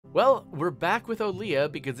Well, we're back with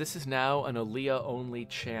Olija because this is now an Olija-only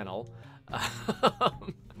channel.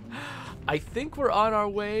 I think we're on our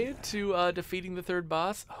way to defeating the third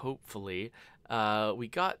boss, hopefully. We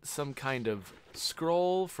got some kind of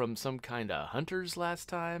scroll from some kind of hunters last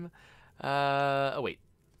time. Oh,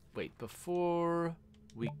 wait, before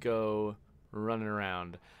we go running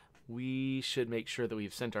around, we should make sure that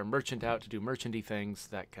we've sent our merchant out to do merchanty things,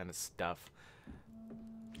 that kind of stuff.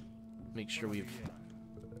 Make sure we've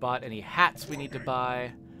bought any hats we need to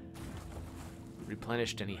buy,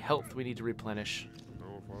 replenished any health we need to replenish.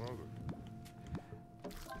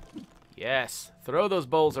 Yes, throw those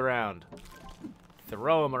bowls around.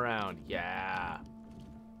 Throw them around, yeah.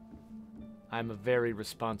 I'm a very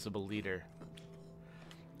responsible leader.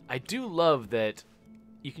 I do love that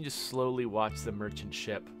you can just slowly watch the merchant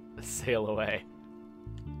ship sail away.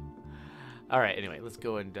 Alright, anyway, let's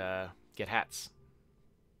go and get hats.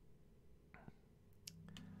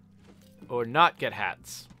 Or not get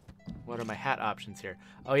hats. What are my hat options here?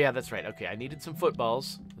 Oh yeah, that's right. Okay, I needed some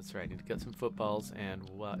footballs. That's right, I need to get some footballs. And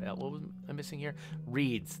what was I missing here?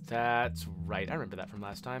 Reeds. That's right. I remember that from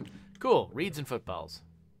last time. Cool, reeds and footballs.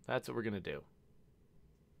 That's what we're gonna do.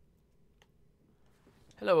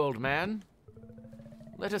 Hello, old man.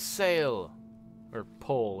 Let us sail. Or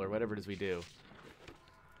pole, or whatever it is we do.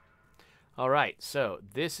 Alright, so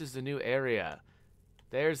this is the new area.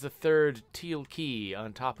 There's the third teal key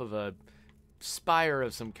on top of a spire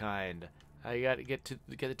of some kind. I got to get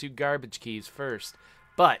the two garbage keys first.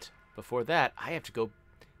 But before that, I have to go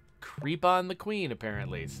creep on the queen,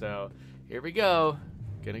 apparently. So here we go.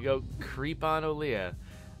 Gonna go creep on Olija.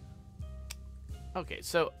 Okay,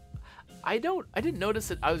 so I didn't notice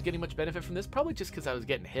that I was getting much benefit from this, probably just because I was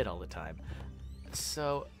getting hit all the time.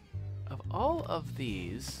 So of all of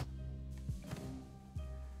these,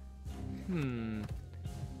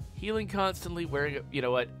 healing constantly, wearing, you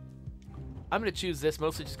know what? I'm going to choose this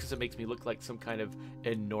mostly just because it makes me look like some kind of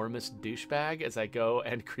enormous douchebag as I go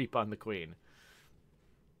and creep on the queen.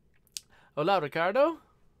 Hola, Ricardo.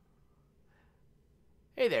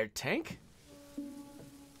 Hey there, tank.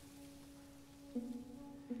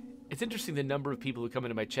 It's interesting the number of people who come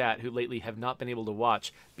into my chat who lately have not been able to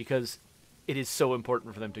watch because it is so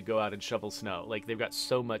important for them to go out and shovel snow. Like, they've got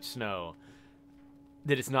so much snow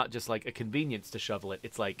that it's not just like a convenience to shovel it.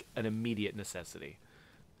 It's like an immediate necessity.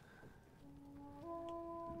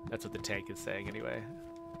 That's what the tank is saying, anyway.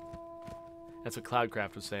 That's what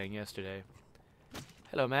Cloudcraft was saying yesterday.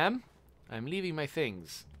 Hello, ma'am. I'm leaving my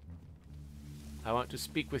things. I want to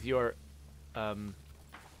speak with your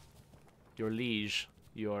liege.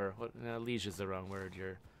 What? No, liege is the wrong word.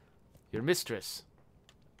 Your mistress.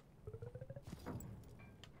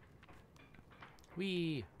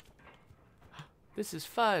 Whee! This is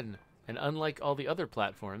fun. And unlike all the other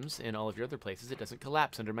platforms in all of your other places, it doesn't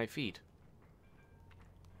collapse under my feet.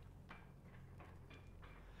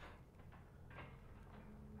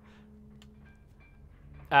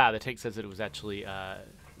 Ah, the tank says that it was actually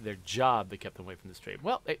their job that kept them away from the stream.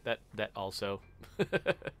 Well, hey, that also...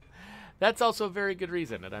 That's also a very good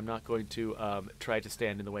reason, and I'm not going to try to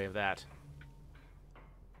stand in the way of that.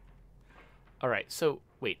 Alright, so,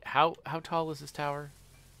 wait, how tall is this tower?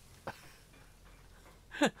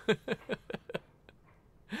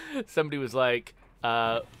 Somebody was like,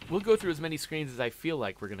 we'll go through as many screens as I feel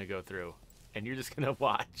like we're going to go through, and you're just going to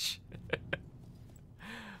watch.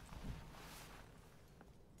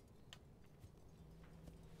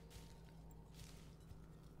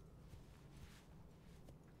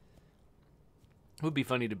 It would be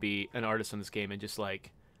funny to be an artist on this game and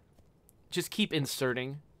just keep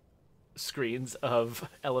inserting screens of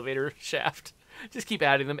elevator shaft. Just keep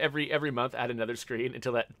adding them every month. Add another screen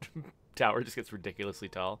until that tower just gets ridiculously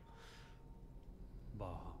tall.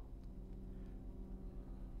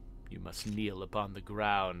 You must kneel upon the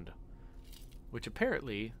ground, which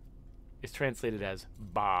apparently is translated as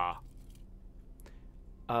Ba.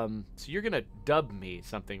 So you're gonna dub me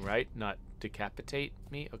something, right? Not decapitate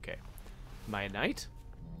me? Okay. Am I a knight?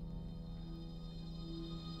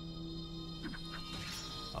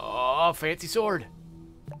 Oh, fancy sword!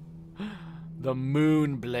 The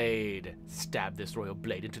Moon Blade. Stab this royal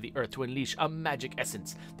blade into the earth to unleash a magic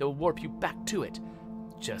essence that will warp you back to it,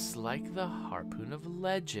 just like the Harpoon of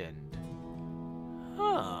Legend.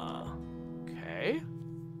 Huh. Okay.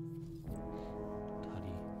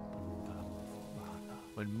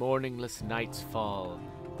 When morningless nights fall,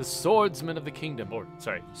 the swordsman of the kingdom, or,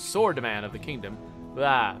 sorry, swordman of the kingdom,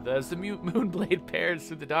 as the Moonblade pairs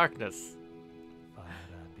through the darkness.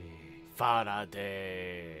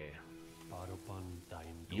 Faraday.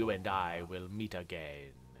 You and I will meet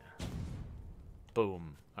again.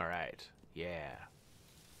 Boom. Alright. Yeah.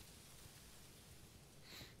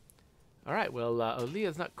 All right, well,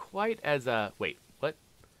 Olija's not quite as, wait, what?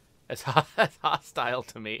 As hostile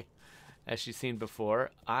to me as she's seen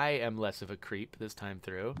before. I am less of a creep this time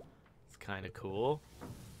through. It's kind of cool.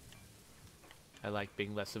 I like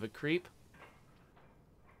being less of a creep.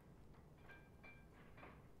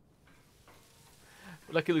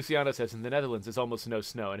 Lucky Luciano says, in the Netherlands, there's almost no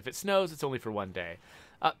snow, and if it snows, it's only for one day.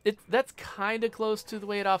 That's kind of close to the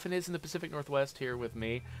way it often is in the Pacific Northwest here with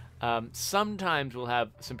me. Sometimes we'll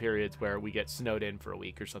have some periods where we get snowed in for a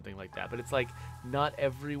week or something like that, but it's like not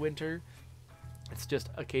every winter. It's just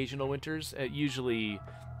occasional winters. Usually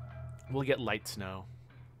we'll get light snow,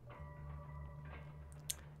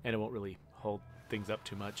 and it won't really hold things up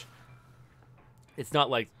too much. It's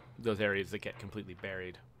not like those areas that get completely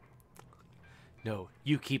buried. No,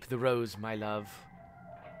 you keep the rose, my love.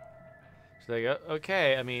 She's like,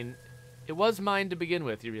 okay, I mean, it was mine to begin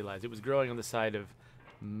with, you realize. It was growing on the side of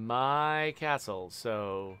my castle,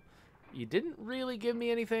 so you didn't really give me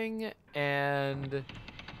anything, and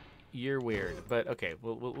you're weird. But, okay,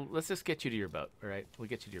 well, let's just get you to your boat, all right? We'll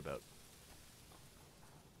get you to your boat.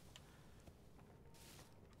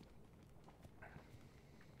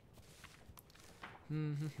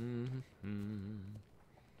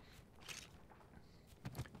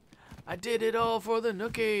 I did it all for the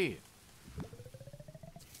nookie.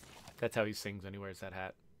 That's how he sings when he wears that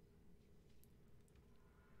hat.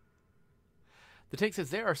 The Tank says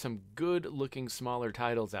there are some good-looking smaller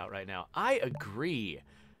titles out right now. I agree.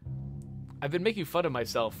 I've been making fun of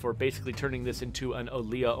myself for basically turning this into an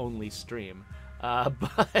Olija-only stream.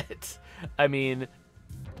 But, I mean,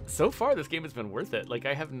 so far this game has been worth it. Like,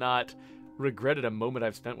 I have not regretted a moment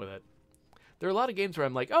I've spent with it. There are a lot of games where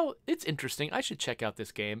I'm like, oh, it's interesting, I should check out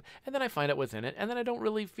this game, and then I find out what's in it, and then I don't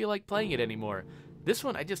really feel like playing it anymore. This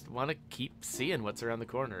one, I just want to keep seeing what's around the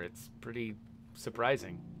corner. It's pretty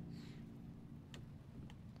surprising.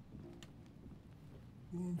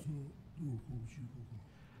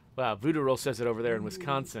 Wow, Voodoo Roll says it over there in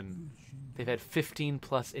Wisconsin. They've had 15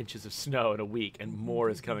 plus inches of snow in a week, and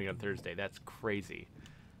more is coming on Thursday. That's crazy.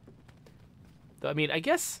 I mean, I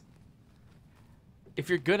guess if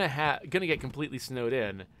you're gonna get completely snowed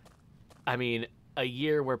in, I mean, a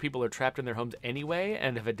year where people are trapped in their homes anyway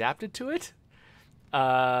and have adapted to it,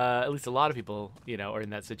 at least a lot of people, you know, are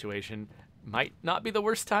in that situation, might not be the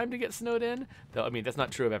worst time to get snowed in. Though, I mean, that's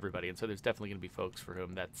not true of everybody, and so there's definitely going to be folks for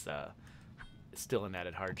whom that's still an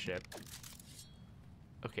added hardship.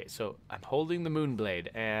 Okay, so I'm holding the Moonblade,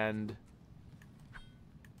 and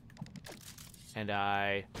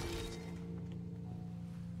I...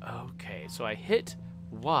 Okay, so I hit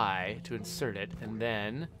Y to insert it, and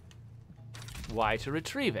then Y to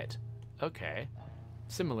retrieve it. Okay.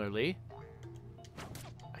 Similarly,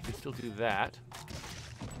 I can still do that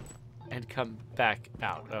and come back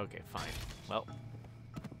out. Okay, fine. Well,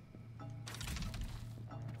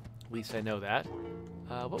 at least I know that.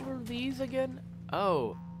 What were these again?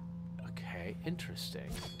 Oh, okay, interesting.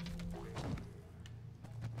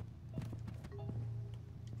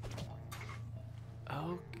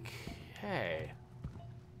 Okay.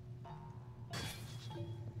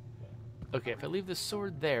 Okay, if I leave the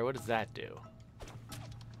sword there, what does that do?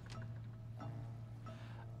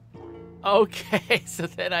 Okay, so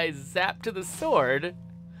then I zap to the sword,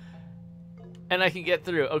 and I can get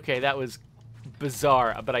through. Okay, that was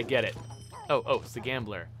bizarre, but I get it. Oh, it's the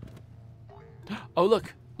gambler. Oh,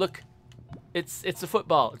 look. It's a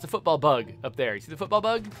football. It's a football bug up there. You see the football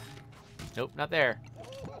bug? Nope, not there.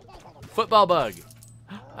 Football bug.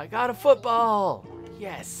 I got a football.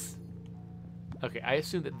 Yes. Okay, I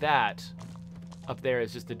assume that up there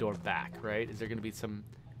is just the door back, right? Is there going to be some...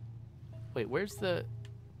 Wait, where's the...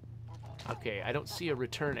 Okay, I don't see a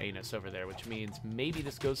return anus over there, which means maybe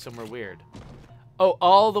this goes somewhere weird. Oh,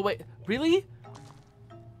 all the way... Really?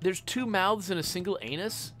 There's two mouths and a single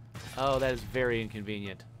anus? Oh, that is very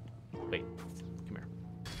inconvenient. Wait, come here.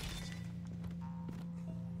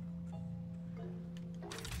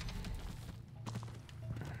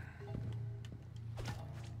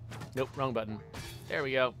 Nope, wrong button. There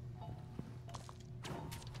we go.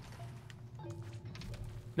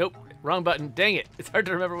 Nope, wrong button. Dang it. It's hard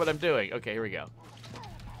to remember what I'm doing. Okay, here we go.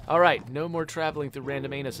 All right, no more traveling through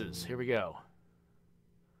random anuses. Here we go.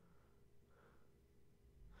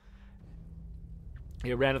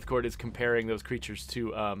 Yeah, Raneth Court is comparing those creatures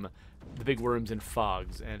to the big worms and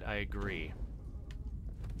fogs, and I agree.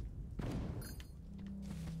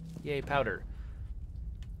 Yay, powder.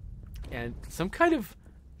 And some kind of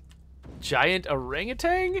giant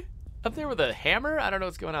orangutan up there with a hammer? I don't know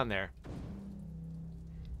what's going on there.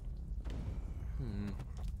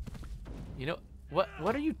 You know,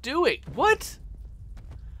 what are you doing? What?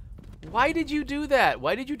 Why did you do that?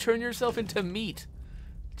 Why did you turn yourself into meat?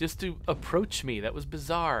 Just to approach me. That was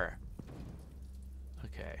bizarre.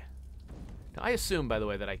 Okay. Now, I assume, by the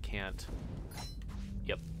way, that I can't.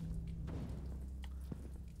 Yep.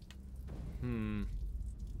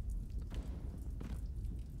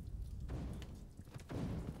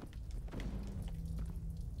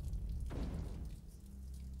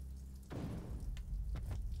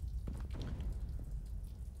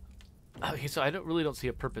 Okay, so I really don't see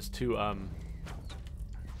a purpose to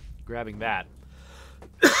grabbing that.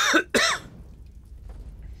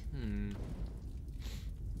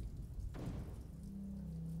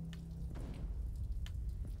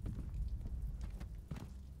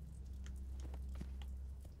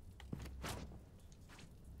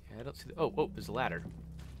 Yeah, I don't see the. Oh, there's a ladder.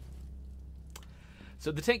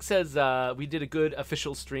 So the tank says we did a good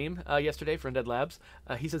official stream yesterday for Undead Labs.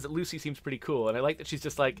 He says that Lucy seems pretty cool, and I like that she's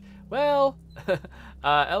just like, well,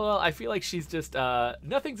 LOL, I feel like she's just,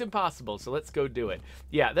 nothing's impossible, so let's go do it.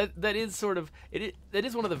 Yeah, that is sort of, that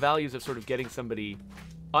is one of the values of sort of getting somebody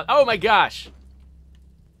on, oh my gosh!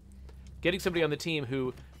 Getting somebody on the team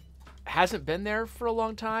who hasn't been there for a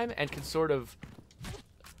long time and can sort of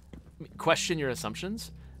question your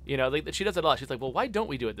assumptions. You know, like, she does it a lot. She's like, well, why don't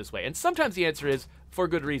we do it this way? And sometimes the answer is for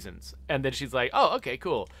good reasons. And then she's like, oh, okay,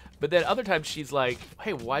 cool. But then other times she's like,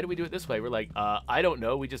 hey, why do we do it this way? We're like, I don't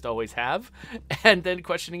know. We just always have. And then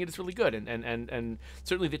questioning it is really good. And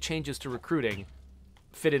certainly the changes to recruiting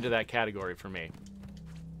fit into that category for me.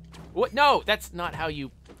 What? No, that's not how you...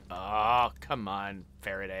 Oh, come on,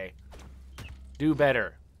 Faraday. Do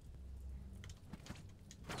better.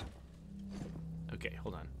 Okay,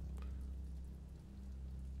 hold on.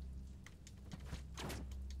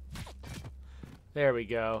 There we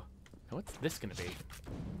go. Now what's this gonna be?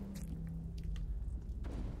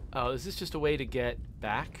 Oh, is this just a way to get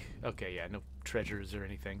back? Okay, yeah, no treasures or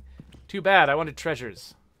anything. Too bad, I wanted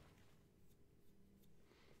treasures.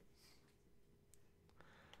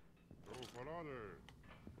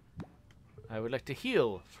 I would like to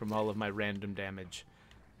heal from all of my random damage.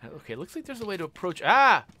 Okay, looks like there's a way to approach...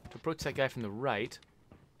 to approach that guy from the right.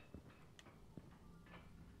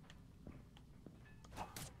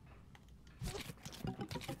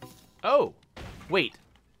 Oh, wait.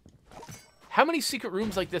 How many secret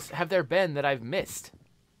rooms like this have there been that I've missed?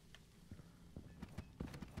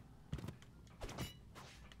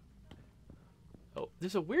 Oh,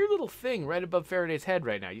 there's a weird little thing right above Faraday's head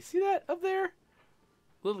right now. You see that up there?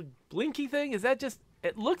 Little blinky thing? Is that just...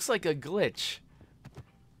 It looks like a glitch.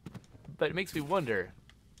 But it makes me wonder.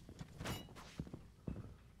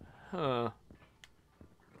 Huh.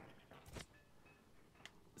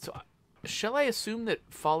 So... Shall I assume that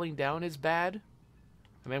falling down is bad?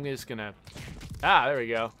 I mean, I'm just gonna... Ah, there we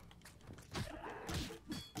go.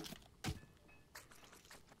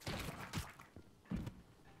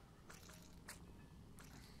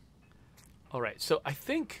 Alright, so I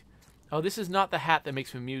think... Oh, this is not the hat that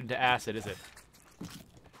makes me immune to acid, is it?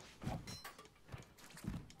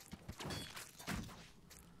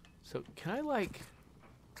 So, can I, like...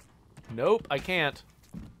 Nope, I can't.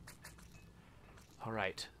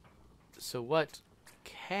 Alright. So what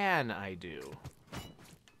can I do?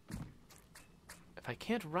 If I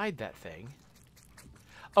can't ride that thing...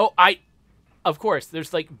 Oh, of course,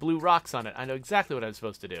 there's like blue rocks on it. I know exactly what I'm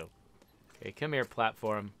supposed to do. Okay, come here,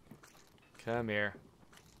 platform. Come here.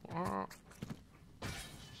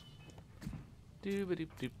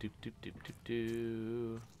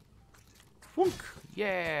 Doo-ba-doop-doop-doop-doop-doop-doop. Whoonk!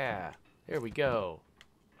 Yeah! There we go.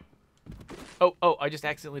 Oh, I just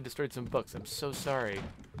accidentally destroyed some books. I'm so sorry.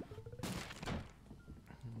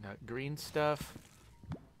 Got green stuff.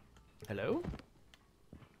 Hello?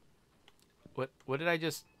 What did I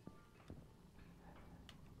just...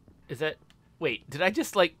 Is that... Wait, did I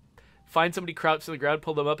just, like, find somebody crouched on the ground,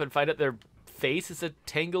 pull them up, and find out their face is a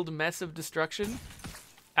tangled mess of destruction?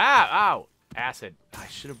 Ah! Ow! Acid. I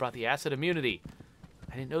should have brought the acid immunity.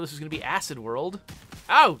 I didn't know this was going to be acid world.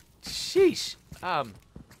 Ow! Sheesh!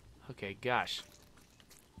 Okay, gosh.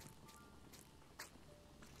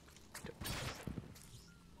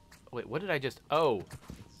 Wait, what did I just... Oh.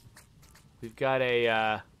 We've got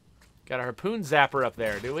a harpoon zapper up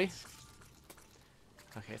there, do we?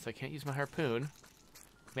 Okay, so I can't use my harpoon.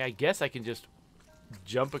 I mean, I guess I can just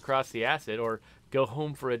jump across the acid or go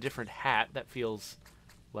home for a different hat. That feels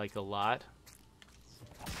like a lot.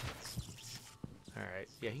 Alright,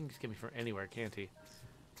 yeah, he can just get me from anywhere, can't he?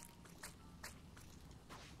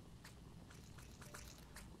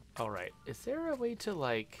 Alright, is there a way to,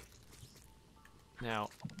 like... Now,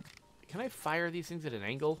 can I fire these things at an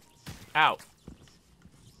angle? Ow!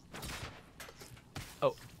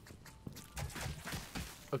 Oh.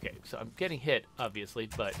 Okay, so I'm getting hit, obviously,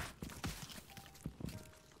 but...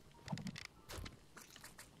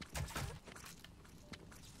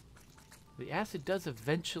 the acid does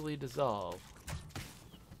eventually dissolve.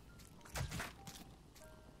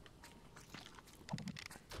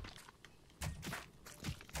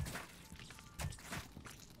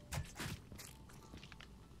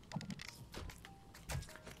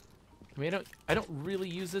 I mean, I don't really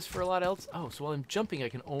use this for a lot else. Oh, so while I'm jumping, I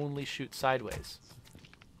can only shoot sideways.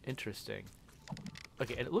 Interesting.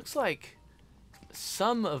 Okay, and it looks like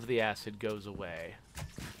some of the acid goes away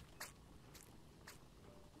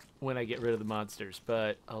when I get rid of the monsters,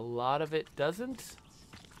 but a lot of it doesn't.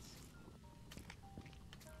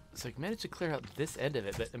 So I managed to clear out this end of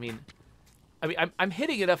it, but I mean, I'm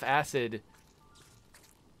hitting enough acid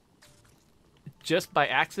just by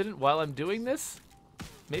accident while I'm doing this.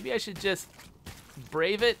 Maybe I should just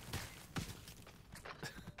brave it.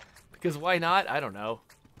 Because why not? I don't know.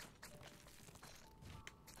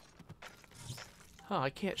 Oh, I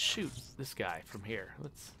can't shoot this guy from here.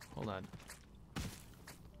 Let's hold on.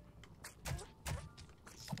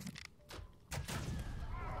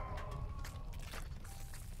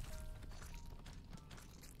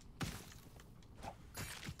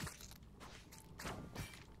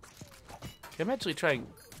 I'm actually trying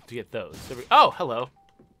to get those. Oh, hello.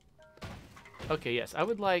 Okay, yes, I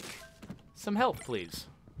would like some health, please.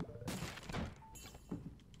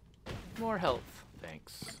 More health,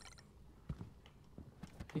 thanks.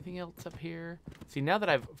 Anything else up here? See, now that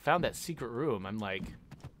I've found that secret room, I'm like,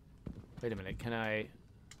 wait a minute, can I...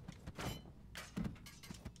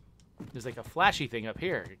 There's like a flashy thing up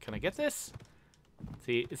here. Can I get this?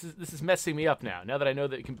 See, this is messing me up now. Now that I know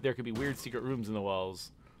that there could be weird secret rooms in the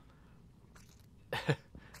walls,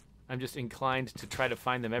 I'm just inclined to try to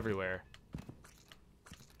find them everywhere.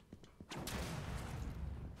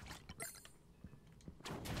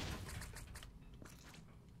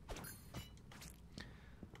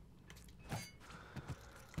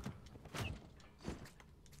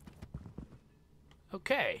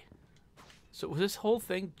 Okay. So was this whole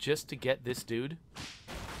thing just to get this dude?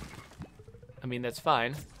 I mean, that's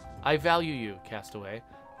fine. I value you, Castaway.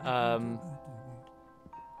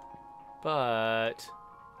 But...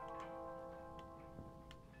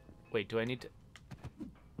 wait, do I need to...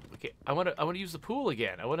 okay, I want to use the pool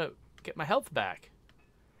again. I want to get my health back.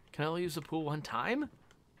 Can I only use the pool one time?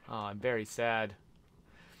 Oh, I'm very sad.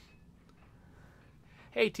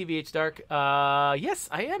 Hey, TVH Dark. Yes,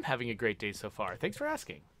 I am having a great day so far. Thanks for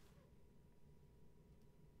asking.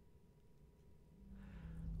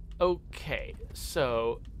 Okay,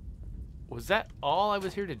 so... was that all I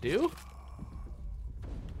was here to do?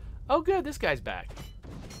 Oh, good, this guy's back.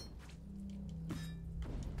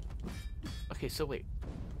 Okay, so wait.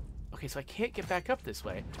 Okay, so I can't get back up this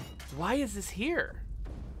way. Why is this here?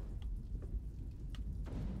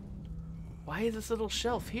 Why is this little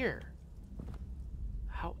shelf here?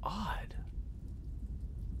 How odd.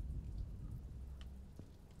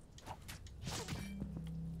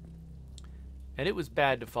 And it was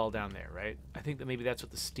bad to fall down there, right? I think that maybe that's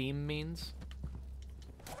what the steam means.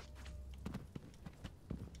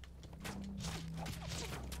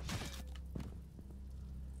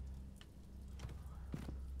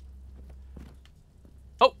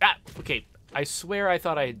 Oh, ah, okay. I swear I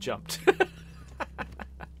thought I had jumped. In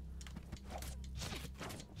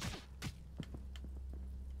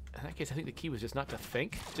that case, I think the key was just not to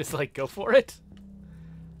think. Just, like, go for it.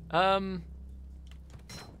 I'm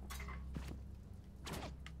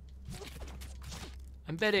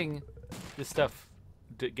betting this stuff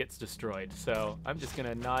gets destroyed, so I'm just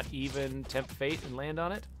gonna not even tempt fate and land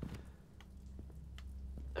on it.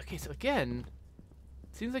 Okay, so again,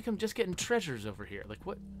 seems like I'm just getting treasures over here. Like,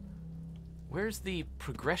 what? Where's the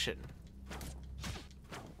progression?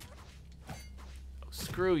 Oh,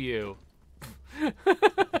 screw you.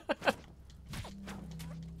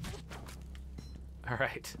 All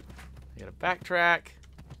right, I gotta backtrack.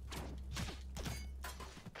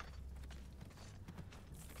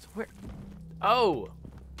 So where? Oh,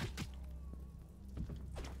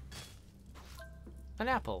 an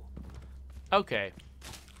apple. Okay.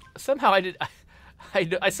 Somehow I did.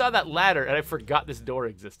 I saw that ladder and I forgot this door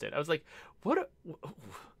existed. I was like, what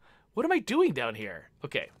am I doing down here?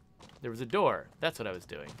 Okay, there was a door. That's what I was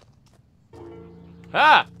doing.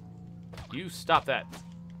 Ah! You stop that.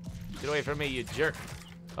 Get away from me, you jerk.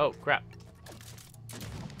 Oh, crap.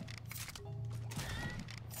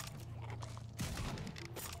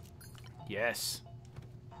 Yes.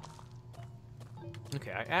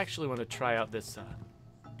 Okay, I actually want to try out this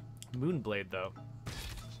Moonblade, though.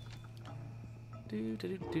 There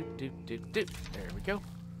we go.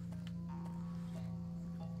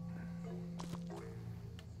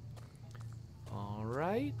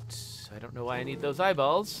 Alright. I don't know why I need those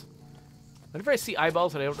eyeballs. Whenever I see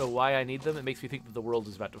eyeballs and I don't know why I need them, it makes me think that the world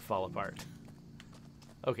is about to fall apart.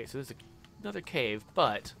 Okay, so there's another cave,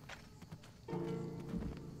 but...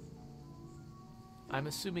 I'm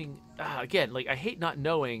assuming... again, like, I hate not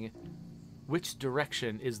knowing which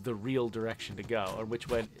direction is the real direction to go, or which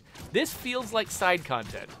one... This feels like side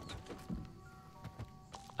content.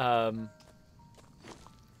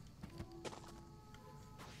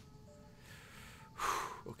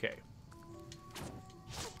 Okay.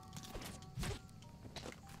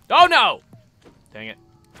 Oh, no! Dang it.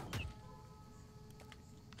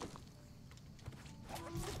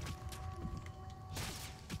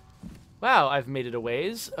 Wow, I've made it a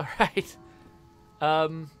ways. All right.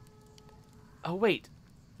 Oh, wait.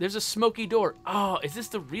 There's a smoky door. Oh, is this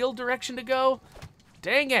the real direction to go?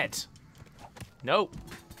 Dang it. Nope.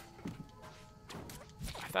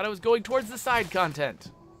 I thought I was going towards the side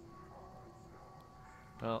content.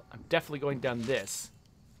 Well, I'm definitely going down this.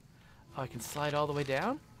 Oh, I can slide all the way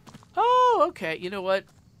down? Oh, okay. You know what?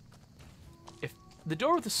 If the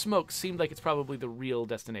door with the smoke seemed like it's probably the real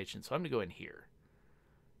destination, so I'm going to go in here.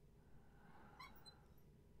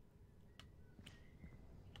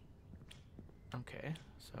 Okay,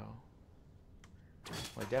 so...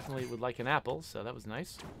 Well, I definitely would like an apple, so that was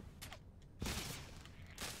nice.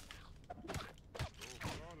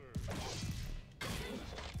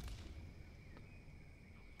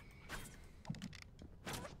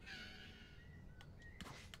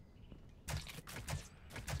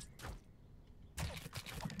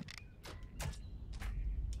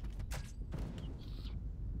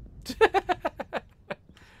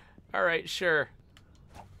 All right, sure.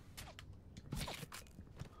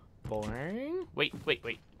 Boing. Wait.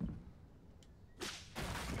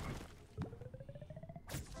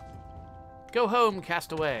 Go home,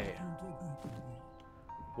 castaway.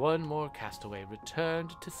 One more castaway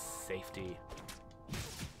returned to safety.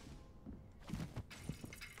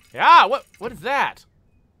 Ah, what is that?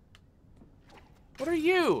 What are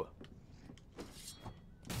you?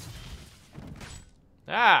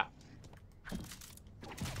 Ah.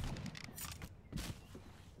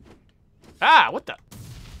 Ah, what the?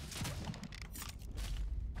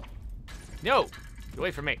 No, get away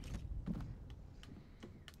from me.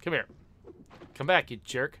 Come here. Come back, you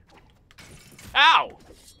jerk. Ow!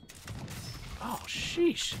 Oh,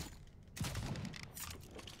 sheesh.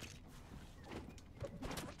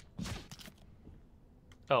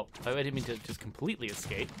 Oh, I didn't mean to just completely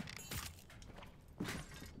escape.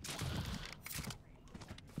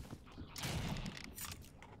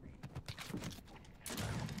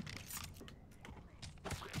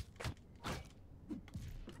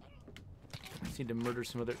 I just need to murder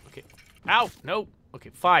some other... Okay. Ow! No! Okay,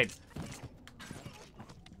 fine.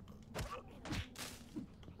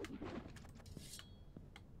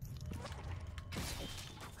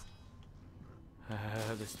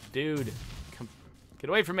 This dude. Come, get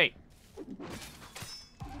away from me.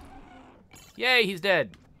 Yay, he's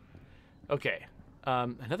dead. Okay.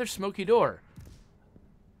 Another smoky door.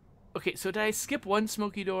 Okay, so did I skip one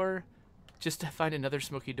smoky door just to find another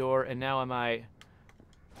smoky door, and now am I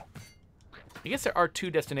guess there are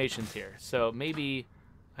two destinations here, so maybe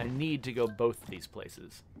I need to go both these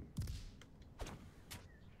places.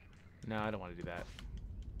 No, I don't want to do that.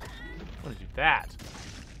 I want to do that.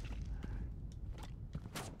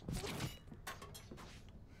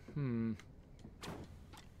 Did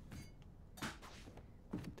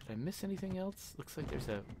I miss anything else? Looks like there's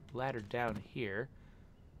a ladder down here.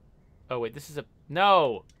 Oh, wait, this is a...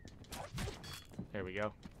 No! There we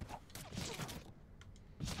go.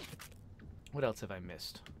 What else have I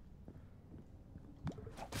missed?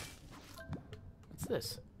 What's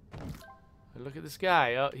this? Look at this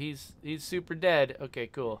guy. Oh, he's super dead. Okay,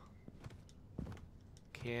 cool.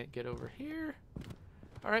 Can't get over here.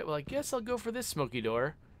 All right, well, I guess I'll go for this smoky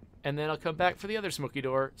door, and then I'll come back for the other smoky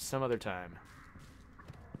door some other time.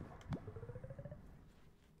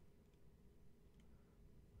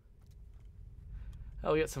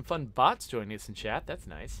 Oh, we got some fun bots joining us in chat. That's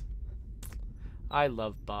nice. I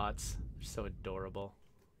love bots. They're so adorable.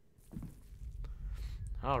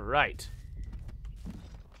 All right.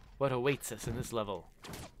 What awaits us in this level?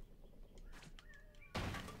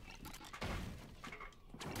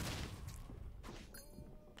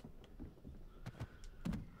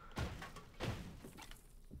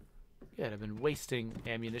 Yeah, I've been wasting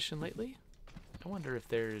ammunition lately. I wonder if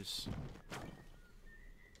there's...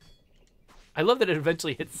 I love that it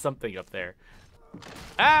eventually hits something up there.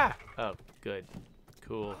 Ah! Oh, good.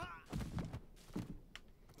 Cool.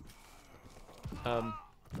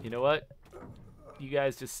 You know what? You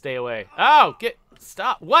guys just stay away. Oh,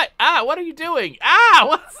 stop. What? Ah, what are you doing?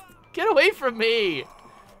 Ah, get away from me.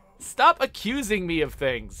 Stop accusing me of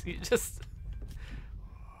things. You just...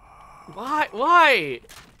 Why?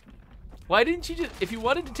 Why didn't you just... If you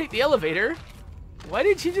wanted to take the elevator, why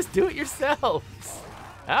didn't you just do it yourselves?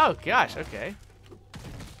 Oh, gosh, okay.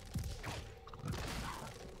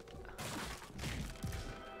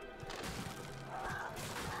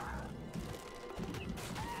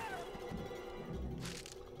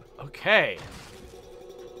 Okay.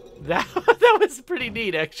 That was pretty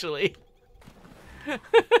neat, actually. That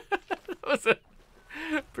was a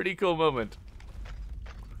pretty cool moment.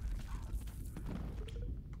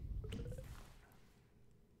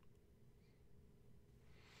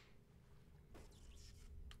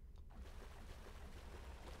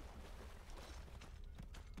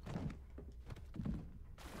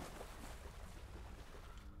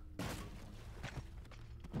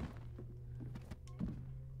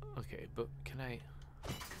 Okay, but can I...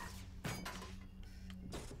 I'm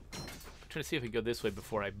trying to see if I can go this way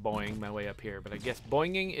before I boing my way up here, but I guess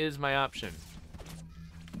boinging is my option.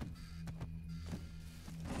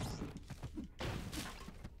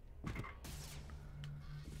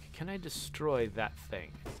 Can I destroy that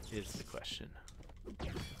thing, is the question.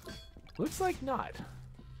 Looks like not.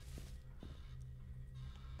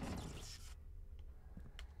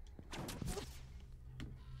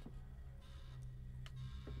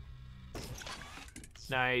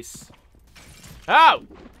 Nice. Oh!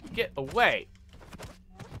 Get away.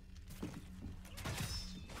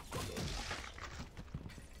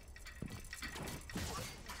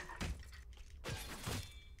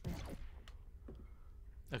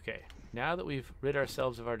 Okay, now that we've rid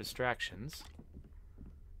ourselves of our distractions,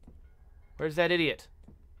 where's that idiot?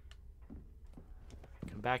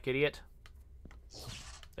 Come back, idiot.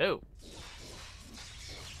 Oh.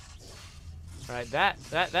 Alright,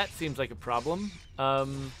 that seems like a problem.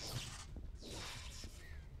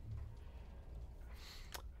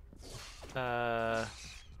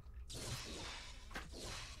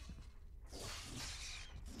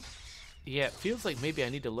 Yeah, it feels like maybe I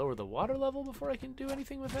need to lower the water level before I can do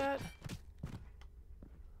anything with that.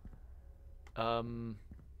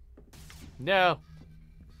 No.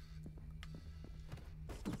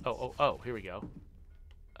 Oh, here we go.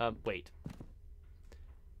 Wait.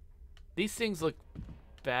 These things look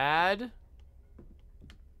bad.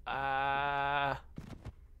 Oh,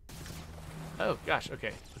 gosh,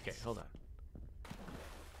 okay. Okay, hold on.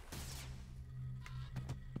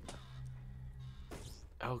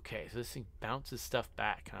 Okay, so this thing bounces stuff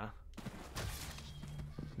back, huh?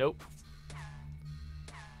 Nope.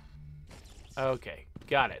 Okay,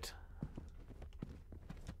 got it.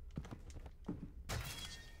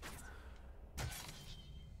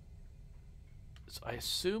 So I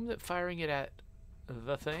assume that firing it at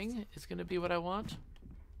the thing is going to be what I want.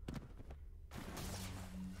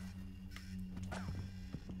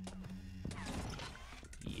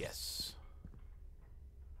 Yes.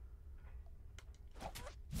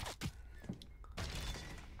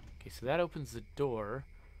 Okay, so that opens the door.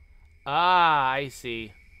 Ah, I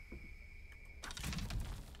see.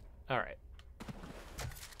 All right.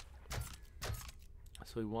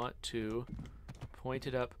 So we want to point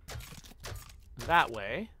it up that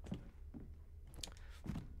way.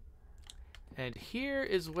 And here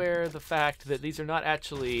is where the fact that these are not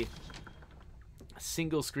actually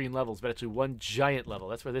single screen levels, but actually one giant level.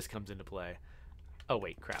 That's where this comes into play. Oh,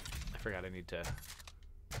 wait, crap. I forgot I need to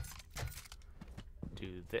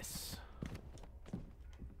do this.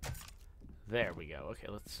 There we go. Okay,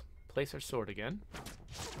 let's place our sword again.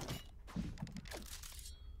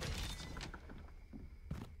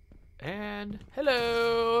 And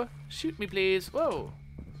hello! Shoot me, please. Whoa!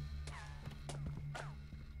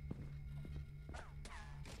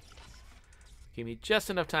 Give me just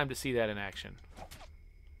enough time to see that in action.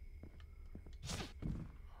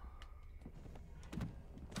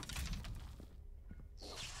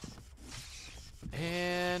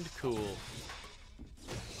 And cool.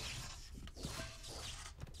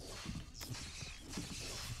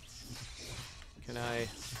 Can I...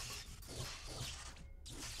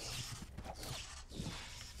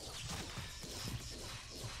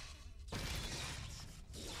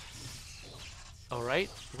 All right,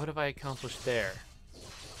 what have I accomplished there?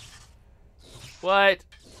 What?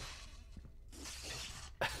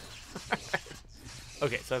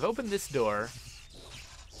 Okay, so I've opened this door.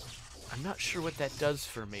 I'm not sure what that does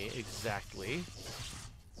for me exactly.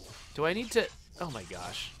 Do I need to... Oh my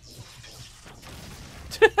gosh.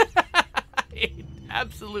 I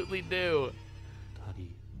absolutely do.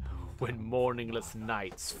 When morningless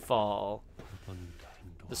nights fall.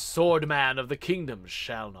 The sword man of the kingdom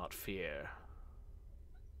shall not fear.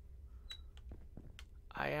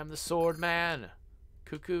 I am the sword man.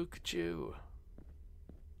 Cuckoo, cuckoo.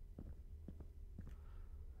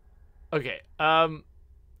 Okay, I've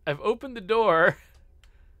opened the door.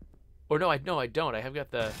 Or no, I don't. I have got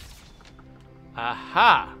the...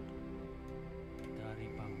 Aha!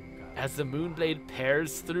 As the moonblade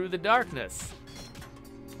peers through the darkness.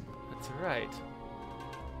 That's right.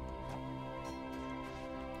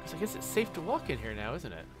 Because I guess it's safe to walk in here now,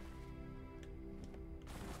 isn't it?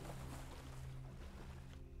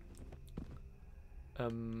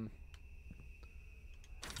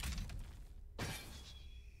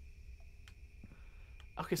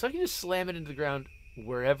 Okay, so I can just slam it into the ground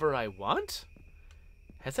wherever I want?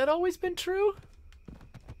 Has that always been true?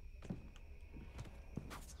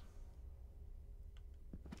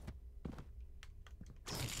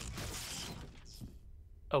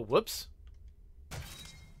 Oh, whoops.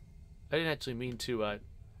 I didn't actually mean to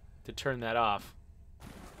turn that off.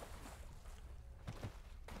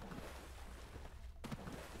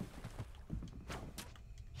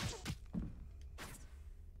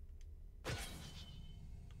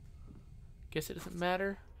 Guess it doesn't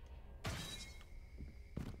matter.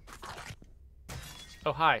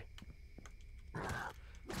 Oh, hi.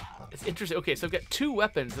 It's interesting. Okay, so I've got 2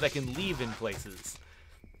 weapons that I can leave in places.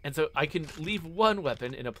 And so I can leave one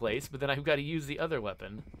weapon in a place, but then I've got to use the other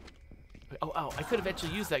weapon. Oh, I could have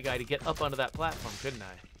actually used that guy to get up onto that platform, couldn't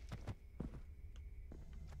I?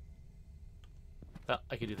 Well,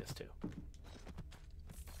 I could do this too.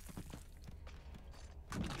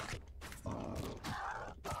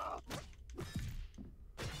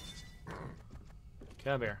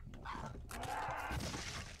 Come here.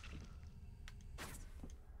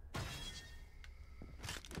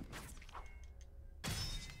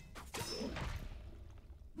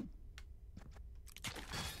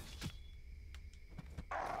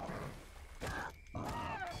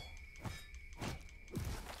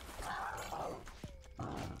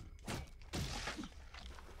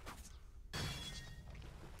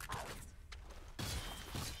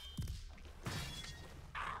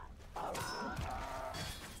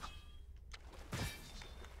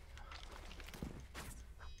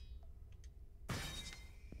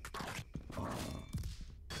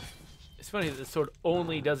 It's funny that the sword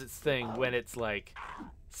only does its thing when it's like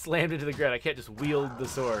slammed into the ground. I can't just wield the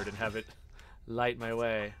sword and have it light my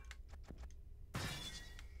way.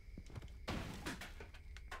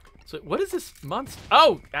 So what is this monster?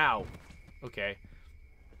 Oh, ow. Okay.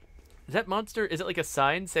 Is that monster? Is it like a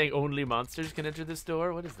sign saying only monsters can enter this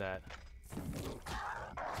door? What is that?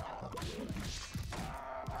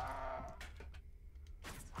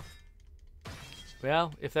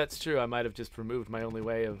 Well, if that's true, I might have just removed my only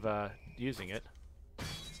way of using it.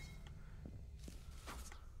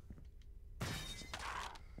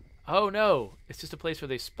 Oh no, it's just a place where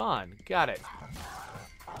they spawn. Got it.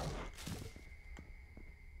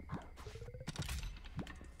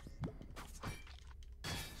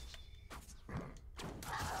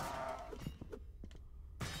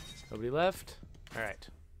 Nobody left? All right.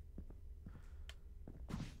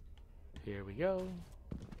 Here we go.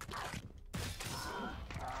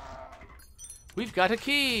 We've got a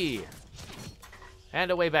key! And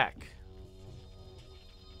a way back.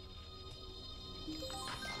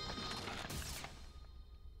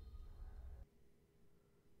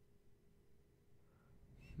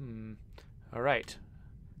 Alright.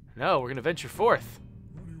 Now we're gonna venture forth.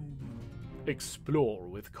 Explore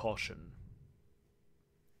with caution.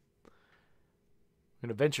 We're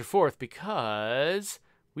gonna venture forth because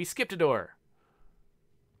we skipped a door.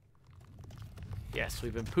 Yes,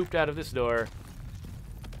 we've been pooped out of this door.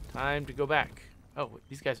 Time to go back. Oh,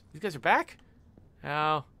 these guys are back?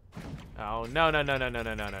 Oh. Oh, no.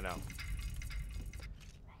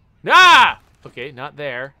 Ah! Okay, not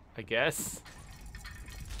there, I guess.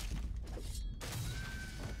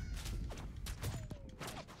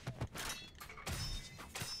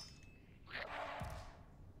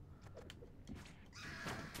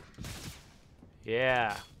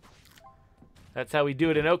 Yeah. That's how we do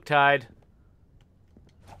it in Oaktide.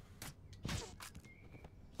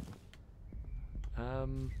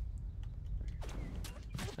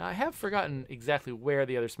 Now I have forgotten exactly where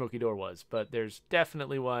the other smoky door was, but there's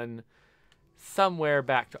definitely one somewhere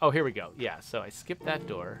back. Oh, here we go. Yeah, so I skip that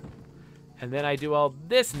door, and then I do all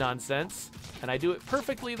this nonsense, and I do it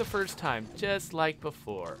perfectly the first time, just like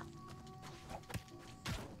before.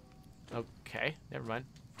 Okay, never mind.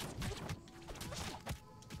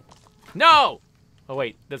 No! Oh,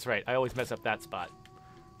 wait, that's right. I always mess up that spot.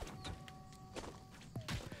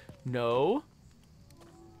 No.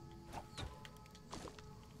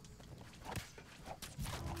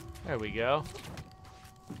 There we go.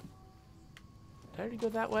 Did I already go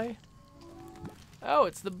that way? Oh,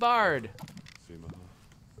 it's the bard.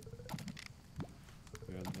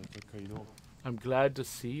 I'm glad to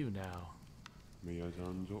see you now.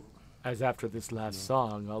 As after this last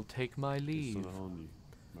song, I'll take my leave.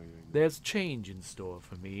 There's change in store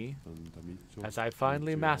for me, as I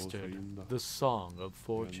finally mastered the Song of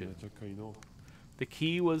Fortune. The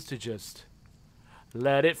key was to just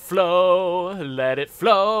let it flow, let it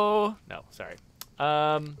flow. No, sorry.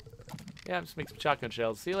 Yeah, I'm just make some shotgun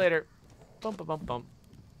shells. See you later. Bump, bump, bump, bump.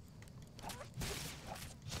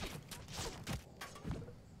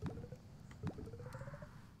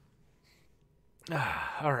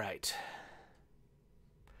 All right.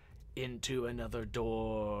 Into another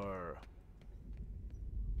door.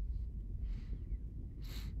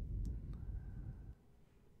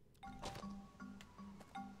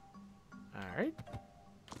 All right.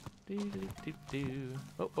 Do, do, do, do.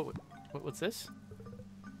 Oh, what's this?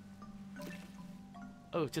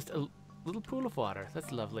 Oh, just a little pool of water.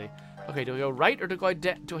 That's lovely. Okay, do I go right or do I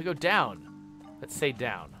go down? Let's say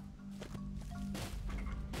down.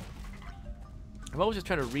 I'm always just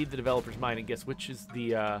trying to read the developer's mind and guess which is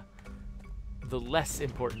the less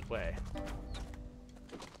important way.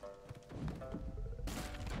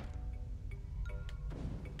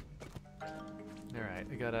 All right,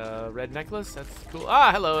 I got a red necklace. That's cool.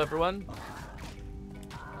 Ah, hello everyone.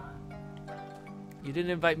 You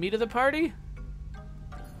didn't invite me to the party?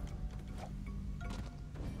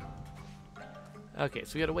 Okay,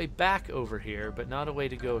 so we got a way back over here, but not a way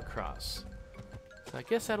to go across. So I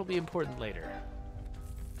guess that'll be important later.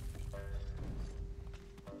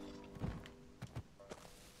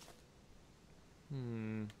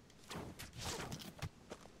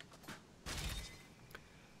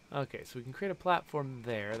 Okay, so we can create a platform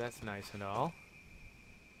there. That's nice and all.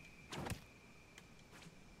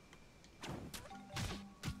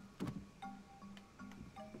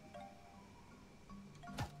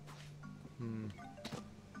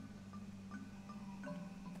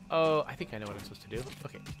 Oh, I think I know what I'm supposed to do.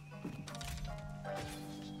 Okay.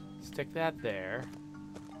 Stick that there.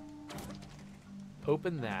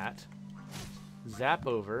 Open that. Zap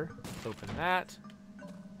over. Open that.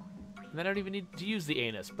 And then I don't even need to use the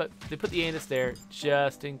anus, but they put the anus there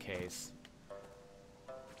just in case.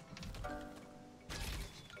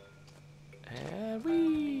 And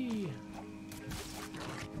whee!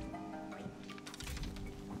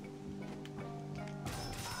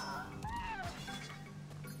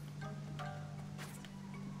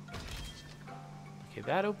 Okay,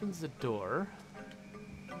 that opens the door.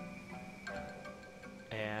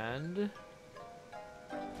 And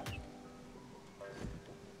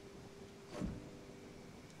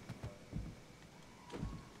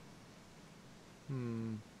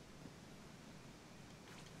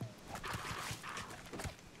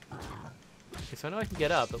okay, so I know I can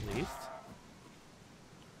get up at least.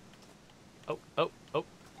 Oh, oh, oh.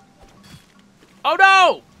 Oh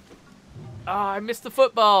no! Ah, I missed the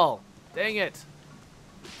football. Dang it.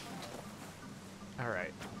 All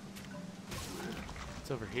right.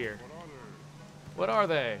 It's over here. What are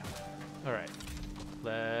they? All right.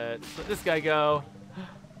 Let's let this guy go.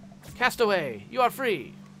 Castaway, you are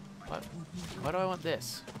free. What? Why do I want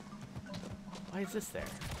this? Why is this there?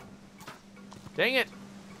 Dang it!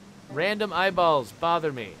 Random eyeballs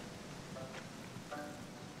bother me.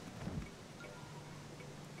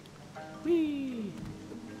 Whee!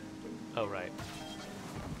 Oh, right.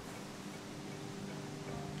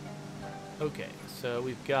 Okay, so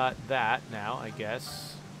we've got that now, I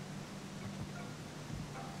guess.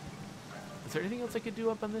 Is there anything else I could do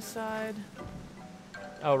up on this side?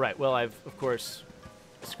 Oh, right. Well, I've, of course,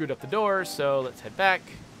 screwed up the door, so let's head back.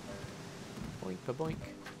 Boink, ba-boink.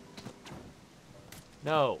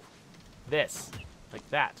 No. This. Like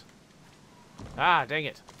that. Ah, dang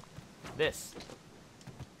it. This.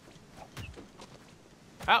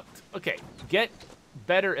 Oh, okay. Get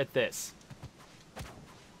better at this.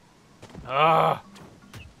 Ah.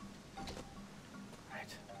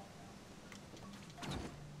 Right.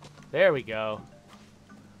 There we go.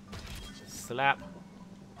 Slap.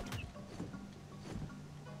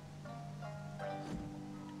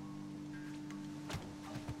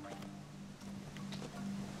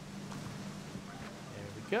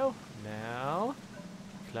 Go. Now,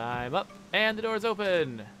 climb up, and the door's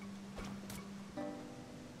open.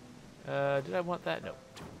 Did I want that? No.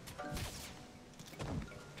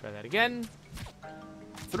 Try that again.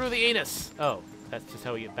 Through the anus. Oh, that's just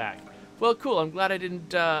how we get back. Well, cool. I'm glad I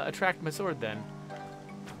didn't attract my sword then.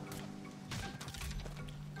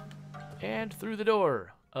 And through the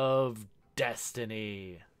door of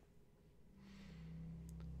destiny.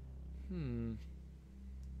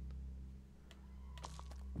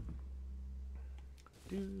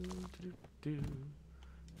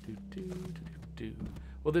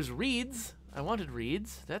 Well, there's reeds. I wanted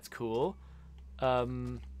reeds. That's cool.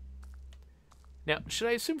 Now, should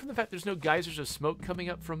I assume from the fact there's no geysers of smoke coming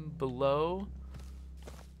up from below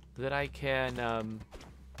that I can,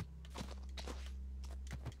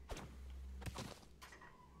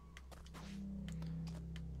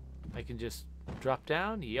 I can just drop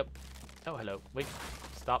down? Yep. Oh, hello. Wait.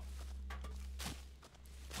 Stop.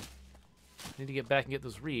 Need to get back and get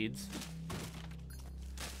those reeds.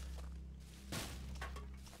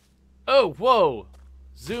 Oh, whoa!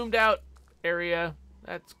 Zoomed out area.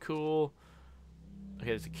 That's cool. Okay,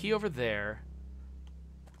 there's a key over there.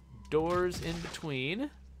 Doors in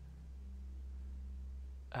between.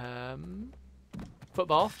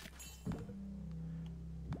 Football.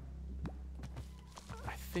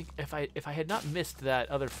 I think if I had not missed that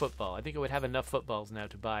other football, I think I would have enough footballs now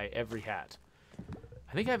to buy every hat.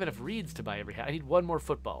 I think I have enough reeds to buy every hat. I need one more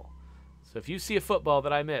football. So if you see a football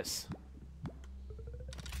that I miss.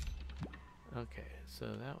 Okay, so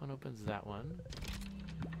that one opens that one.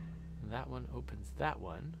 That one opens that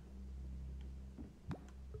one.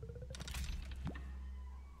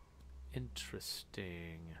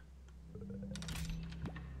 Interesting.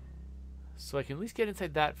 So I can at least get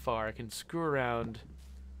inside that far. I can screw around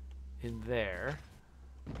in there.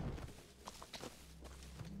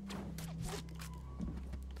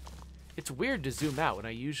 It's weird to zoom out when I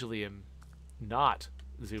usually am not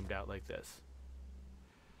zoomed out like this.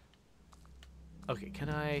 Okay, can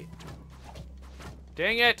I...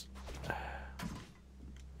 Dang it!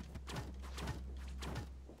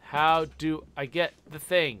 How do I get the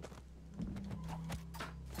thing?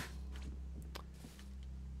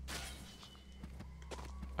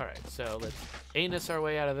 Alright, so let's anus our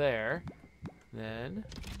way out of there. Then...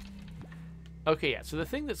 Okay, yeah, so the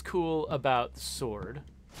thing that's cool about the sword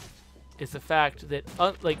is the fact that,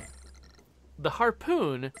 like, the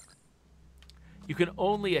harpoon, you can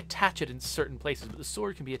only attach it in certain places, but the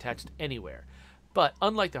sword can be attached anywhere. But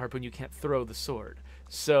unlike the harpoon, you can't throw the sword.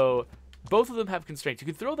 So both of them have constraints. You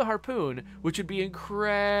can throw the harpoon, which would be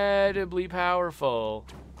incredibly powerful,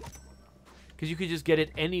 because you could just get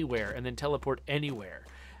it anywhere and then teleport anywhere.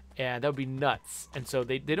 And that would be nuts. And so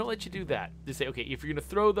they don't let you do that. They say, okay, if you're going to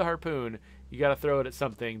throw the harpoon, you got to throw it at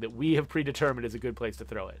something that we have predetermined is a good place to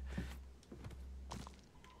throw it.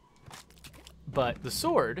 But the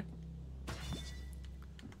sword,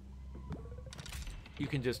 you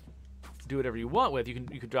can just do whatever you want with. You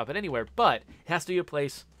can drop it anywhere, but it has to be a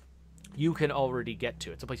place you can already get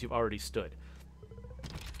to. It's a place you've already stood.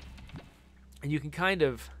 And you can kind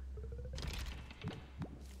of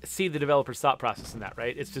see the developer's thought process in that,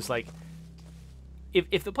 right? It's just like,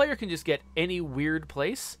 if the player can just get any weird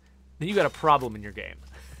place, then you got a problem in your game.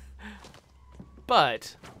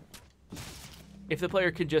 But if the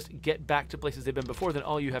player can just get back to places they've been before, then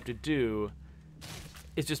all you have to do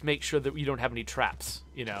is just make sure that you don't have any traps,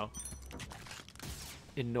 you know,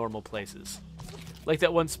 in normal places. Like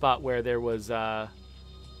that one spot where there was a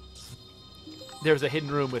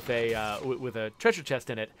hidden room with a treasure chest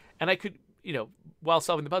in it, and I could, you know, while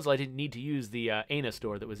solving the puzzle, I didn't need to use the anus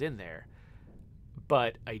door that was in there,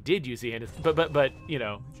 but I did use the anus. But you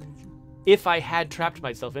know, if I had trapped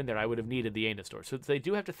myself in there, I would have needed the anus door. So they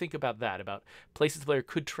do have to think about that, about places the player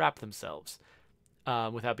could trap themselves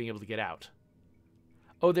without being able to get out.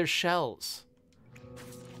 Oh, there's shells.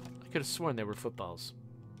 I could have sworn there were footballs.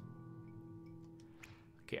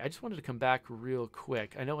 Okay, I just wanted to come back real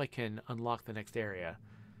quick. I know I can unlock the next area,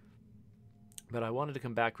 but I wanted to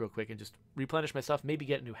come back real quick and just replenish myself, maybe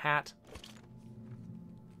get a new hat.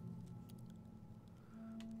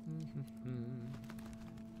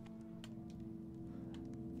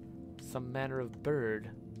 Some manner of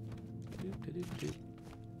bird.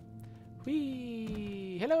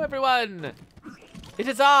 Whee! Hello, everyone! It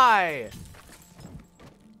is I!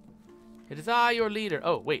 It is I, your leader.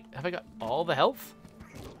 Oh, wait. Have I got all the health?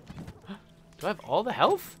 Do I have all the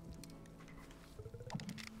health?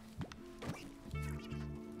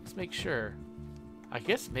 Let's make sure. I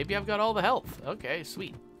guess maybe I've got all the health. Okay,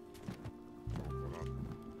 sweet.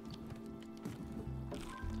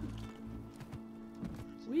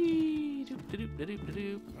 Whee! Doop, doop, doop, doop,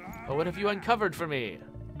 doop. Oh, what have you uncovered for me?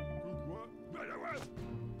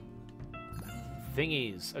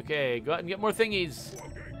 Thingies. Okay, go out and get more thingies.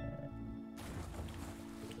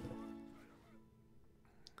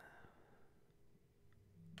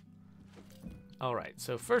 Alright,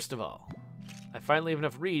 so first of all, I finally have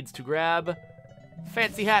enough reeds to grab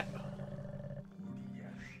fancy hat.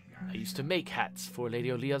 I used to make hats for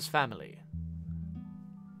Lady Olia's family.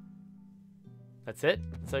 That's it?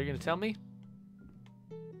 That's all you're going to tell me?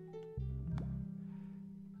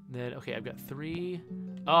 Then, okay, I've got 3.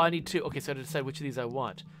 Oh, I need 2. Okay, so I have to decide which of these I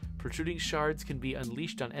want. Protruding shards can be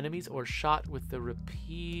unleashed on enemies or shot with the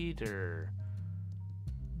repeater.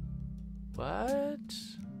 What?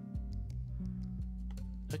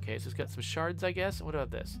 Okay, so it's got some shards, I guess. What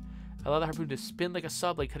about this? Allow the harpoon to spin like a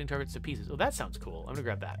saw blade, cutting targets to pieces. Oh, that sounds cool. I'm gonna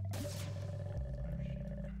grab that.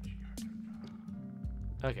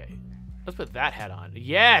 Okay, let's put that hat on.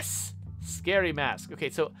 Yes! Scary mask.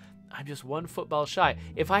 Okay, so I'm just 1 football shy.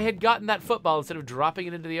 If I had gotten that football instead of dropping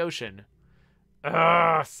it into the ocean...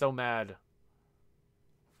 Ugh, so mad.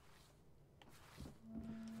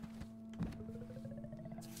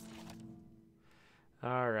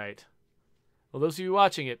 All right. Well, those of you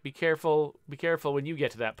watching it, be careful. Be careful when you get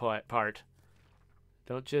to that part.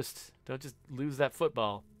 Don't just lose that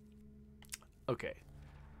football. Okay.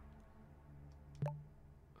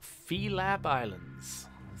 Filap Islands.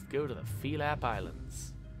 Let's go to the Filap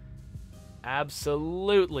Islands.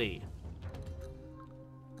 Absolutely.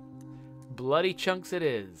 Bloody Chunks it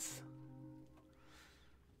is.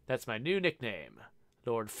 That's my new nickname.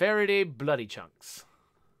 Lord Faraday Bloody Chunks.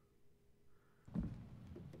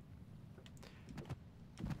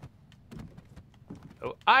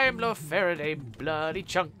 Oh, I am Lord Faraday Bloody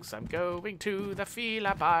Chunks. I'm going to the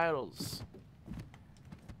Filap Isles.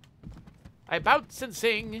 I bounce and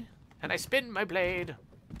sing, and I spin my blade.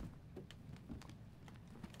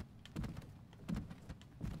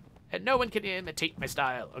 And no one can imitate my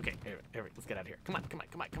style. Okay, here, let's get out of here. Come on, come on,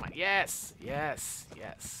 come on, come on. Yes, yes,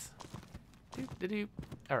 yes. Doop-de-doop.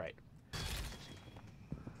 All right.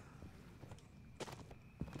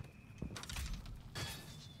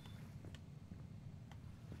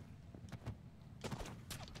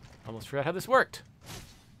 Almost forgot how this worked.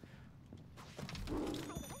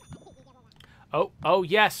 Oh,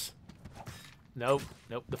 yes. Nope,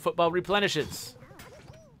 nope. The football replenishes.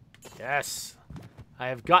 Yes. I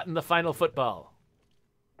have gotten the final football.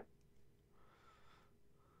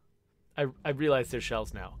 I realize they're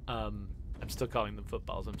shells now. I'm still calling them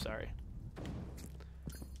footballs. I'm sorry.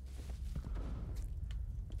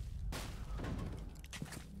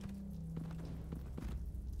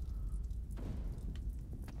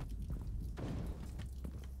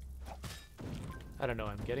 I don't know.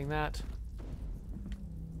 I'm getting that.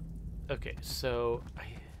 Okay, so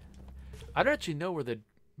I don't actually know where the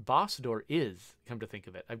boss door is, come to think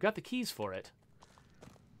of it. I've got the keys for it.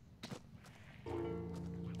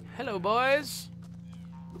 Hello, boys.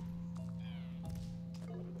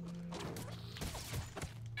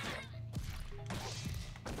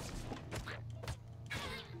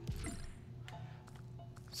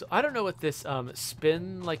 So I don't know what this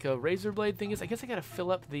spin like a razor blade thing is. I guess I gotta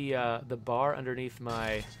fill up the bar underneath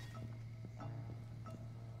my...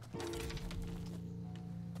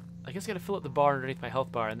 I guess I gotta fill up the bar underneath my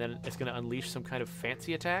health bar, and then it's gonna unleash some kind of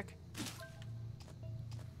fancy attack.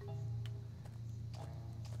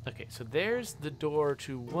 Okay, so there's the door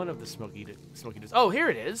to one of the smoky doors. Oh, here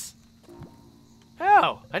it is!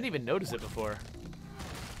 Oh, I didn't even notice it before.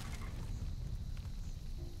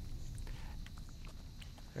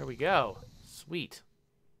 There we go. Sweet.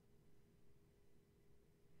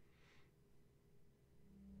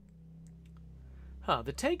 Huh,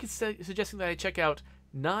 the tank is suggesting that I check out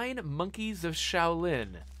 9 Monkeys of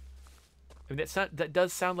Shaolin. I mean, that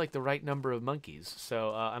does sound like the right number of monkeys,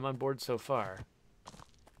 so I'm on board so far.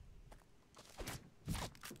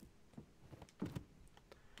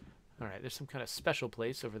 Alright, there's some kind of special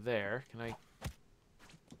place over there. Can I...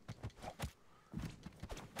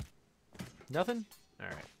 Nothing?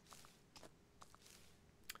 Alright.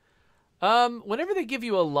 Whenever they give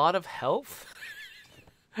you a lot of health,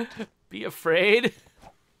 be afraid.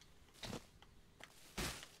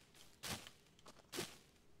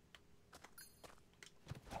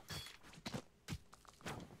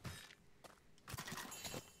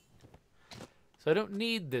 So I don't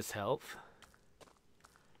need this health.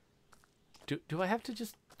 Do I have to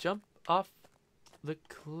just jump off the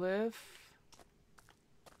cliff?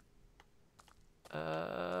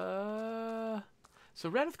 So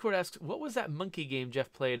Radith Court asks, what was that monkey game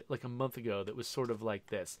Jeff played like a month ago that was sort of like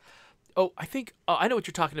this? Oh, I think, oh, I know what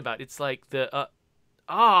you're talking about. It's like the,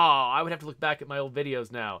 I would have to look back at my old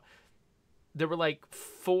videos now. There were like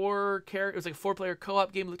 4 characters, it was like a 4-player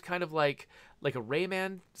co-op game, looked kind of like a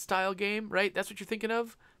Rayman style game, right? That's what you're thinking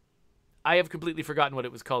of? I have completely forgotten what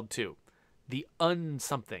it was called too. The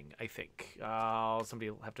something, I think. Oh, somebody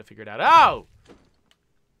will have to figure it out. Oh!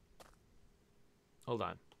 Hold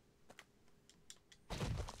on.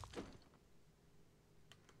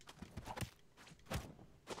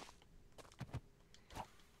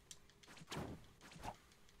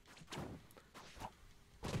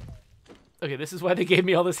 Okay, this is why they gave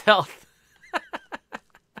me all this health.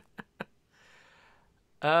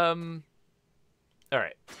 All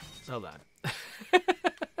right. Hold on.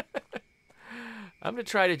 I'm going to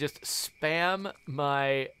try to just spam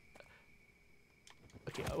my...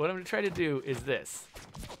 Okay, what I'm going to try to do is this.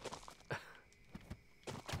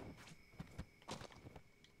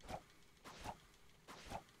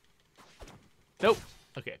 Nope.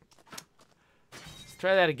 Okay. Let's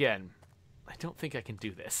try that again. I don't think I can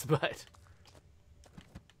do this, but...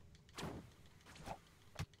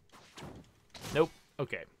 Nope.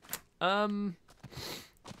 Okay. Ah!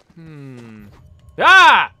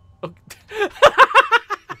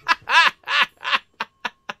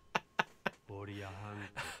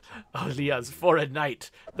 Olija's for a night.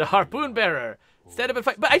 The harpoon bearer. Stand up and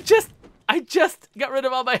fight. But I just got rid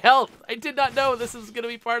of all my health. I did not know this was going to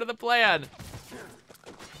be part of the plan.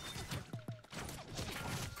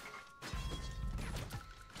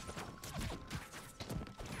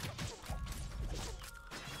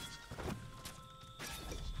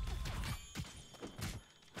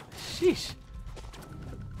 Sheesh.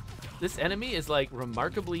 This enemy is like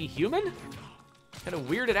remarkably human? Kind of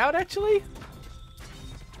weirded out actually?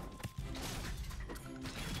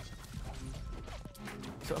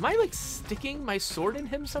 So am I like sticking my sword in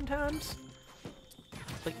him sometimes?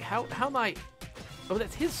 Like how am I... Oh,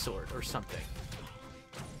 that's his sword or something.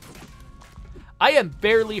 I am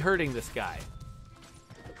barely hurting this guy.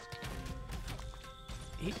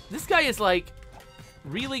 This guy is like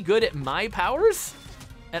really good at my powers?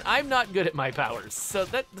 And I'm not good at my powers, so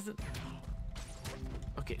that doesn't...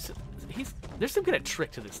 Okay, so there's some kind of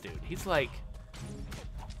trick to this dude. He's like...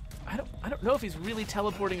 I don't know if he's really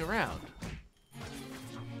teleporting around.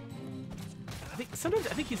 Sometimes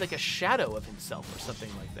I think he's like a shadow of himself or something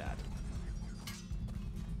like that.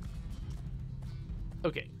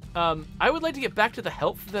 Okay, I would like to get back to the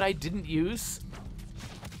health that I didn't use.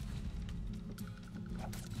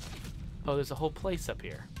 Oh, there's a whole place up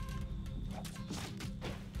here.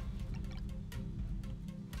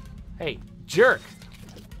 Hey, jerk!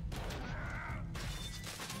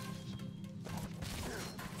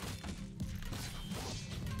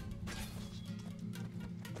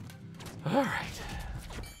 All right.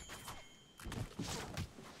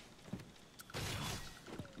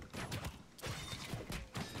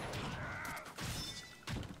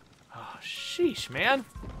 Oh, sheesh, man.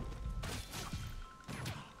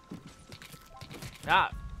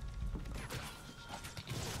 Ah.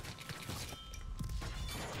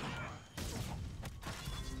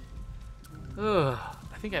 Ugh.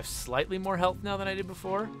 I think I have slightly more health now than I did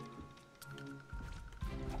before.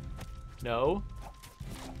 No.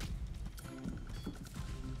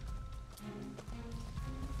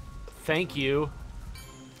 Thank you.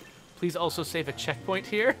 Please also save a checkpoint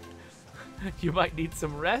here. You might need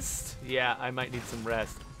some rest. Yeah, I might need some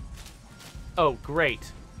rest. Oh,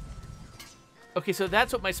 great. Okay, so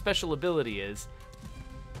that's what my special ability is.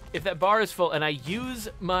 If that bar is full and I use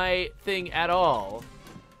my thing at all,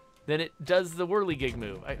 then it does the whirligig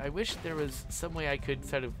move. I wish there was some way I could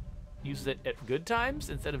sort of use it at good times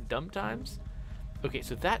instead of dumb times. Okay,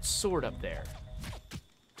 so that sword up there.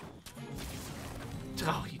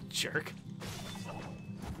 Oh, you jerk.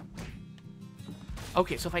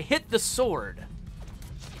 Okay, so if I hit the sword,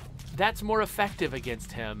 that's more effective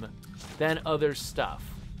against him than other stuff.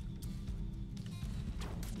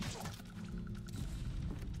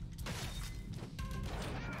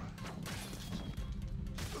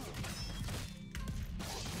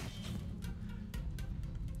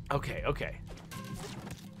 Okay, okay.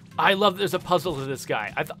 I love that there's a puzzle to this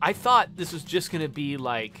guy. I thought this was just going to be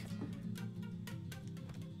like...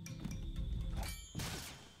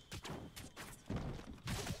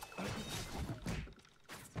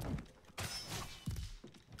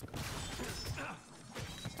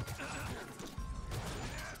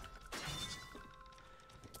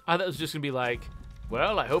 I thought it was just going to be like,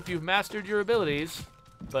 well, I hope you've mastered your abilities.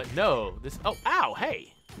 But no, this... Oh, ow,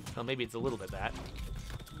 hey. Well, maybe it's a little bit that.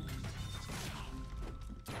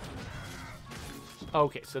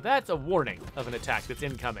 Okay, so that's a warning of an attack that's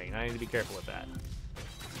incoming. I need to be careful with that.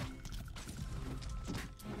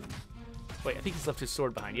 Wait, I think he's left his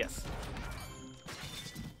sword behind. Yes.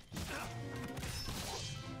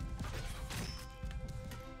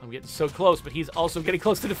 I'm getting so close, but he's also getting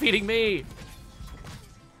close to defeating me.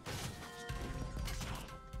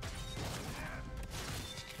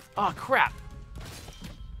 Oh, crap.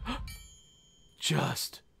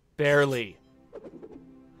 Just barely.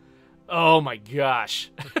 Oh my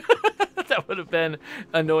gosh. That would have been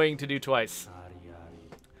annoying to do twice.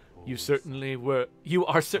 You are certainly were.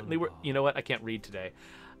 You know what? I can't read today.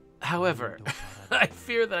 However, I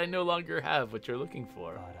fear that I no longer have what you're looking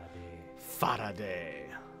for. Faraday.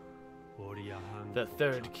 The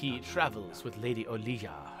third key travels with Lady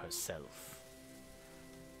Olija herself.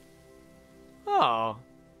 Oh,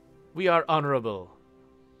 we are honorable,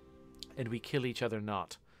 and we kill each other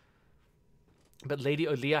not. But Lady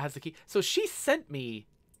Olija has the key. So she sent me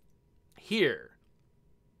here.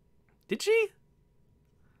 Did she?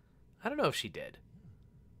 I don't know if she did.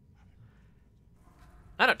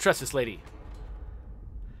 I don't trust this lady.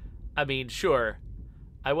 I mean, sure,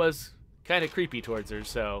 I was kind of creepy towards her,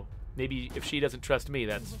 so maybe if she doesn't trust me,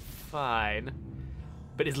 that's fine.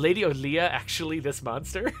 But is Lady Olija actually this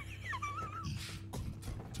monster?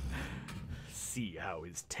 See how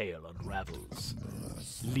his tale unravels,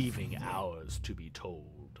 leaving ours to be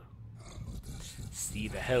told. See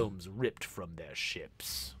the helms ripped from their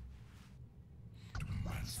ships.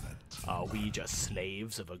 Are we just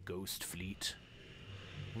slaves of a ghost fleet?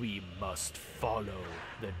 We must follow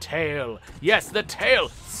the tale. Yes, the tale!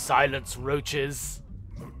 Silence, roaches!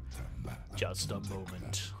 Just a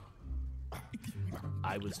moment.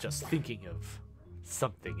 I was just thinking of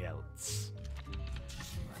something else.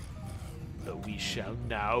 We shall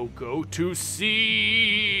now go to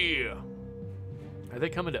sea! Are they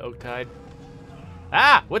coming to Oaktide?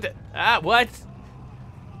 Ah! What the? Ah, what?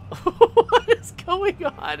 What is going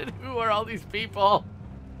on? And who are all these people?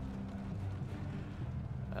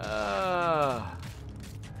 Oh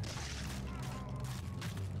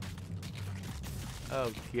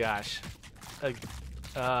gosh.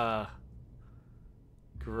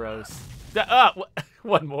 Gross.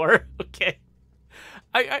 One more. Okay.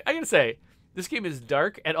 I gotta say, this game is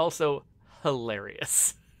dark and also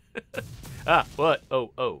hilarious. What?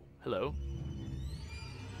 Oh, hello.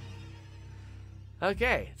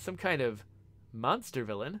 Okay, some kind of monster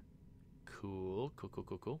villain. Cool.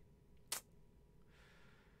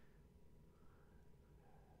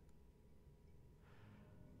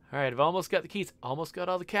 Alright, I've almost got the keys. Almost got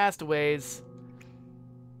all the castaways.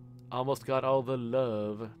 Almost got all the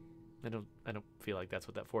love. I don't feel like that's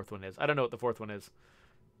what that fourth one is. I don't know what the fourth one is.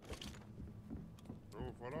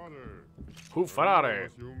 Hufarare.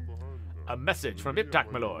 A message from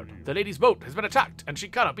Iptak, my lord. The lady's boat has been attacked, and she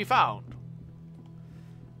cannot be found.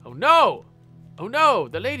 Oh no! Oh no!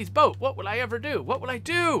 The lady's boat! What will I ever do? What will I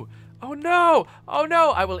do? Oh no! Oh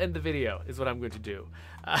no! I will end the video, is what I'm going to do.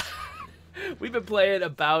 We've been playing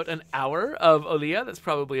about an hour of Olija. That's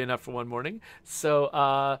probably enough for one morning.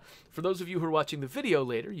 So for those of you who are watching the video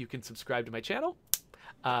later, you can subscribe to my channel.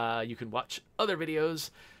 You can watch other videos,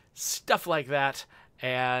 stuff like that.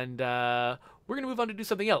 And we're going to move on to do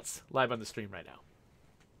something else live on the stream right now.